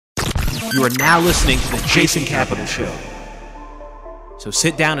You are now listening to the Jason Capital Show. So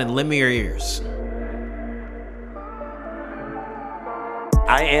sit down and lend me your ears.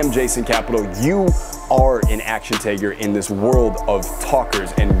 I am Jason Capital. You are an action taker in this world of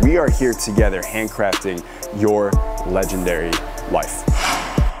talkers, and we are here together handcrafting your legendary life.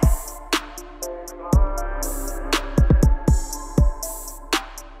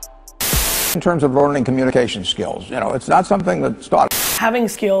 In terms of learning communication skills, it's not something that's taught. Having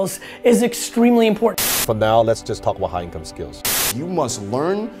skills is extremely important. For now, let's just talk about high income skills. You must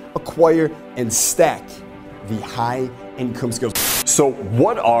learn, acquire, and stack the high income skills. So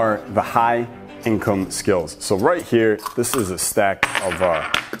what are the high income skills? So right here, this is a stack of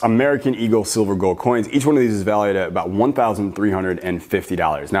American Eagle silver gold coins. Each one of these is valued at about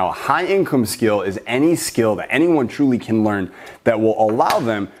 $1,350. Now, a high income skill is any skill that anyone truly can learn that will allow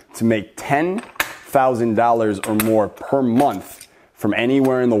them to make $10,000 or more per month from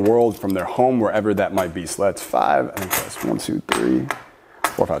anywhere in the world, from their home, wherever that might be. So that's five, I think that's 1, 2, 3,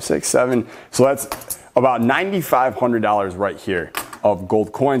 4, 5, 6, 7. So that's about $9,500 right here of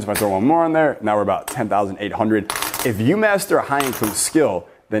gold coins. If I throw one more on there, now we're about $10,800. If you master a high income skill,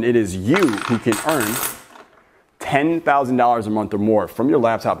 then it is you who can earn $10,000 a month or more from your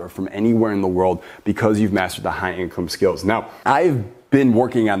laptop or from anywhere in the world because you've mastered the high income skills. Now, I've been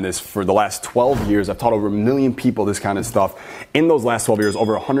working on this for the last 12 years. I've taught over 1 million people this kind of stuff in those last 12 years,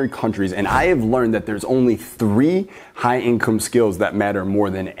 over 100 countries. And I have learned that there's only 3 high income skills that matter more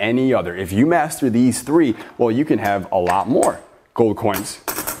than any other. If you master these 3, well, you can have a lot more gold coins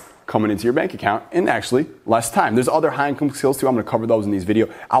coming into your bank account in actually less time. There's other high income skills too. I'm gonna cover those in these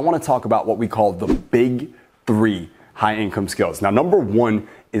videos. I wanna talk about what we call the big 3 high income skills. Now, number 1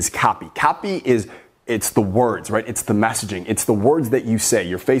 is copy. Copy is it's the words, right? It's the messaging. It's the words that you say,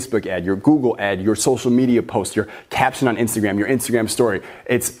 your Facebook ad, your Google ad, your social media post, your caption on Instagram, your Instagram story.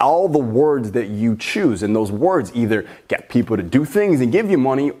 It's all the words that you choose. And those words either get people to do things and give you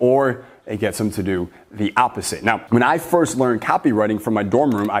money, or it gets them to do the opposite. Now, when I first learned copywriting from my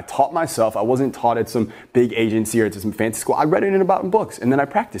dorm room, I taught myself. I wasn't taught at some big agency or at some fancy school. I read it in books, and then I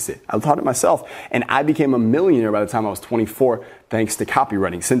practiced it. I taught it myself, and I became a millionaire by the time I was 24 thanks to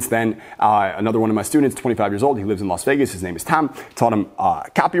copywriting. Since then, another one of my students, 25 years old, he lives in Las Vegas. His name is Tom. Taught him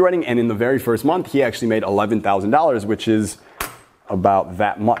copywriting, and in the very first month, he actually made $11,000, which is about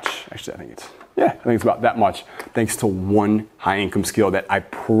that much. Actually, I think it's about that much, thanks to one high income skill that I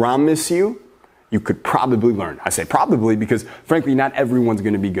promise you could probably learn. I say probably because, frankly, not everyone's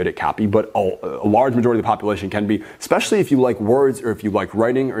going to be good at copy, but a large majority of the population can be, especially if you like words or if you like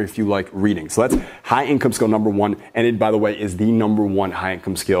writing or if you like reading. So that's high income skill number 1, and it, by the way, is the number 1 high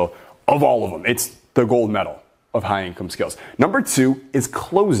income skill of all of them. It's the gold medal of high income skills. Number 2 is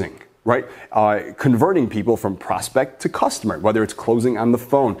closing. Right? Converting people from prospect to customer, whether it's closing on the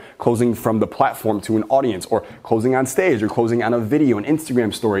phone, closing from the platform to an audience, or closing on stage, or closing on a video, an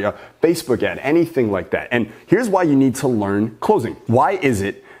Instagram story, a Facebook ad, anything like that. And here's why you need to learn closing. Why is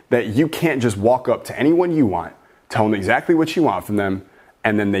it that you can't just walk up to anyone you want, tell them exactly what you want from them,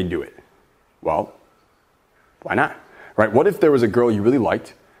 and then they do it? Well, why not? Right? What if there was a girl you really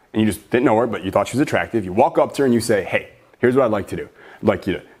liked, and you just didn't know her, but you thought she was attractive? You walk up to her and you say, hey, here's what I'd like to do. I'd like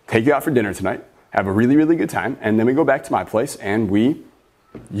you to take you out for dinner tonight, have a really, really good time, and then we go back to my place and we,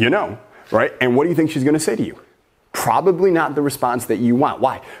 right? And what do you think she's gonna say to you? Probably not the response that you want.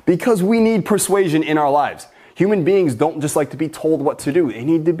 Why? Because we need persuasion in our lives. Human beings don't just like to be told what to do. They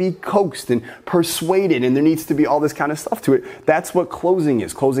need to be coaxed and persuaded, and there needs to be all this kind of stuff to it. That's what closing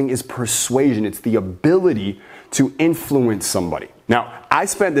is. Closing is persuasion. It's the ability to influence somebody. Now, I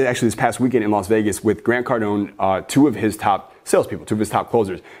spent actually this past weekend in Las Vegas with Grant Cardone, 2 of his top salespeople, 2 of his top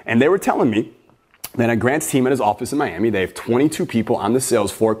closers. And they were telling me that at Grant's team at his office in Miami, they have 22 people on the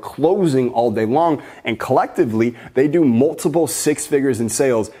sales floor closing all day long. And collectively, they do multiple 6 figures in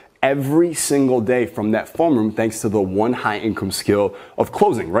sales every single day from that phone room, thanks to the one high income skill of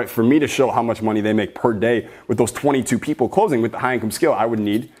closing, right? For me to show how much money they make per day with those 22 people closing with the high income skill, I would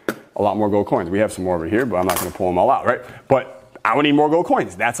need a lot more gold coins. We have some more over here, but I'm not going to pull them all out, right? But I would need more gold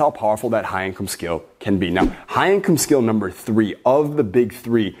coins. That's how powerful that high income skill can be. Now, high income skill number 3 of the big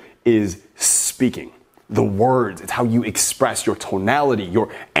 3 is speaking. The words, it's how you express your tonality,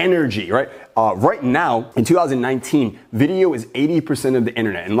 your energy, right? Right now, in 2019, video is 80% of the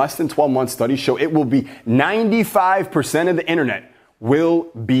internet. In less than 12 months, studies show it will be 95% of the internet will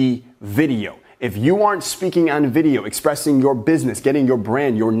be video. If you aren't speaking on video, expressing your business, getting your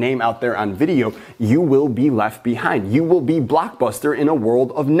brand, your name out there on video, you will be left behind. You will be Blockbuster in a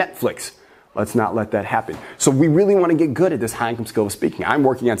world of Netflix. Let's not let that happen. So we really want to get good at this high income skill of speaking. I'm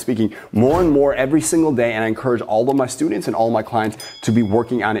working on speaking more and more every single day, and I encourage all of my students and all of my clients to be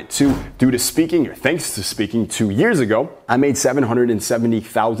working on it too. Due to speaking, or thanks to speaking 2 years ago, I made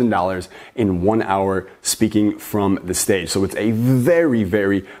 $770,000 in 1 hour speaking from the stage. So it's a very,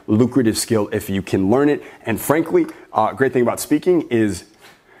 very lucrative skill if you can learn it. And frankly, great thing about speaking is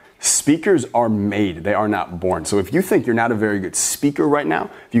speakers are made, they are not born. So if you think you're not a very good speaker right now,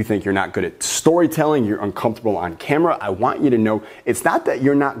 if you think you're not good at storytelling, you're uncomfortable on camera, I want you to know it's not that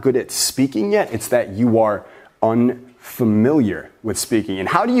you're not good at speaking yet, it's that you are unfamiliar with speaking. And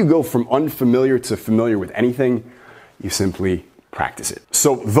how do you go from unfamiliar to familiar with anything? You simply practice it.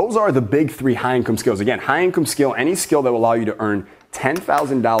 So those are the big 3 high income skills. Again, high income skill, any skill that will allow you to earn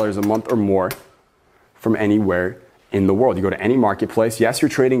 $10,000 a month or more from anywhere in the world. You go to any marketplace. Yes, you're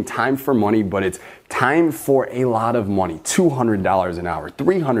trading time for money, but it's time for a lot of money. $200 an hour,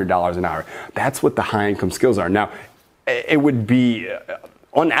 $300 an hour. That's what the high income skills are. Now, it would be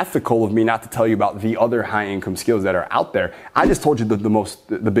unethical of me not to tell you about the other high income skills that are out there. I just told you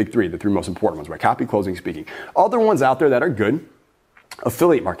the big 3, the 3 most important ones, right? Copy, closing, speaking. Other ones out there that are good,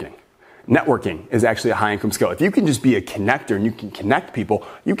 affiliate marketing. Networking is actually a high income skill. If you can just be a connector and you can connect people,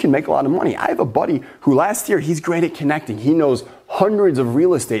 you can make a lot of money. I have a buddy who last year, he's great at connecting. He knows hundreds of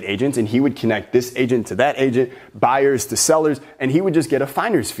real estate agents, and he would connect this agent to that agent, buyers to sellers, and he would just get a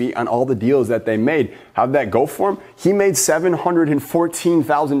finder's fee on all the deals that they made. How'd that go for him? He made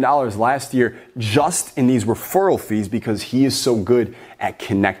 $714,000 last year just in these referral fees because he is so good at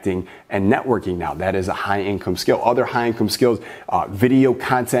connecting and networking now. That is a high income skill. Other high income skills, video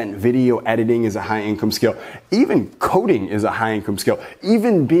content, video editing is a high income skill. Even coding is a high income skill.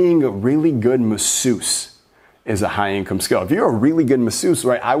 Even being a really good masseuse is a high income skill. If you're a really good masseuse,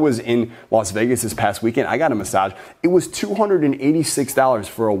 right? I was in Las Vegas this past weekend. I got a massage. It was $286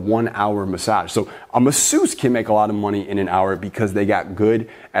 for a 1 hour massage. So a masseuse can make a lot of money in an hour because they got good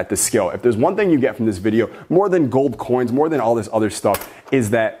at the skill. If there's one thing you get from this video, more than gold coins, more than all this other stuff, is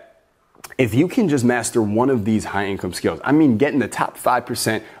that if you can just master one of these high income skills, I mean, get in the top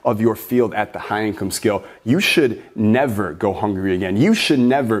 5% of your field at the high income skill, you should never go hungry again. You should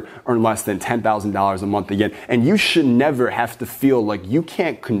never earn less than $10,000 a month again. And you should never have to feel like you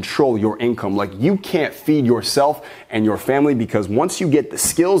can't control your income, like you can't feed yourself and your family, because once you get the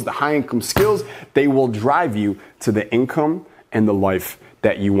skills, the high income skills, they will drive you to the income and the life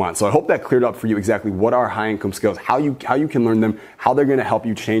that you want. So I hope that cleared up for you exactly what are high income skills, how you can learn them, how they're going to help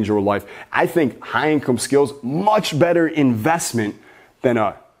you change your life. I think high income skills, much better investment than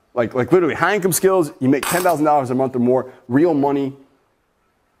like literally high income skills. You make $10,000 a month or more, real money,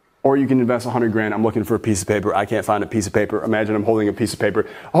 or you can invest 100 grand. I'm looking for a piece of paper. I can't find a piece of paper. Imagine I'm holding a piece of paper.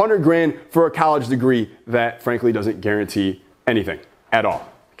 100 grand for a college degree that frankly doesn't guarantee anything at all.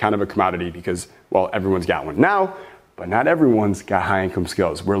 Kind of a commodity because, well, everyone's got one now. But not everyone's got high income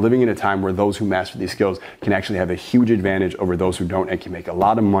skills. We're living in a time where those who master these skills can actually have a huge advantage over those who don't and can make a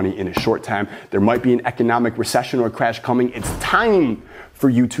lot of money in a short time. There might be an economic recession or crash coming. It's time for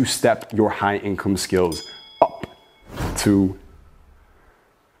you to step your high income skills up to,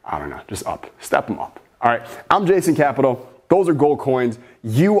 I don't know, just up. Step them up. All right, I'm Jason Capital. Those are gold coins.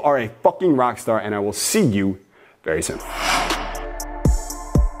 You are a fucking rock star, and I will see you very soon.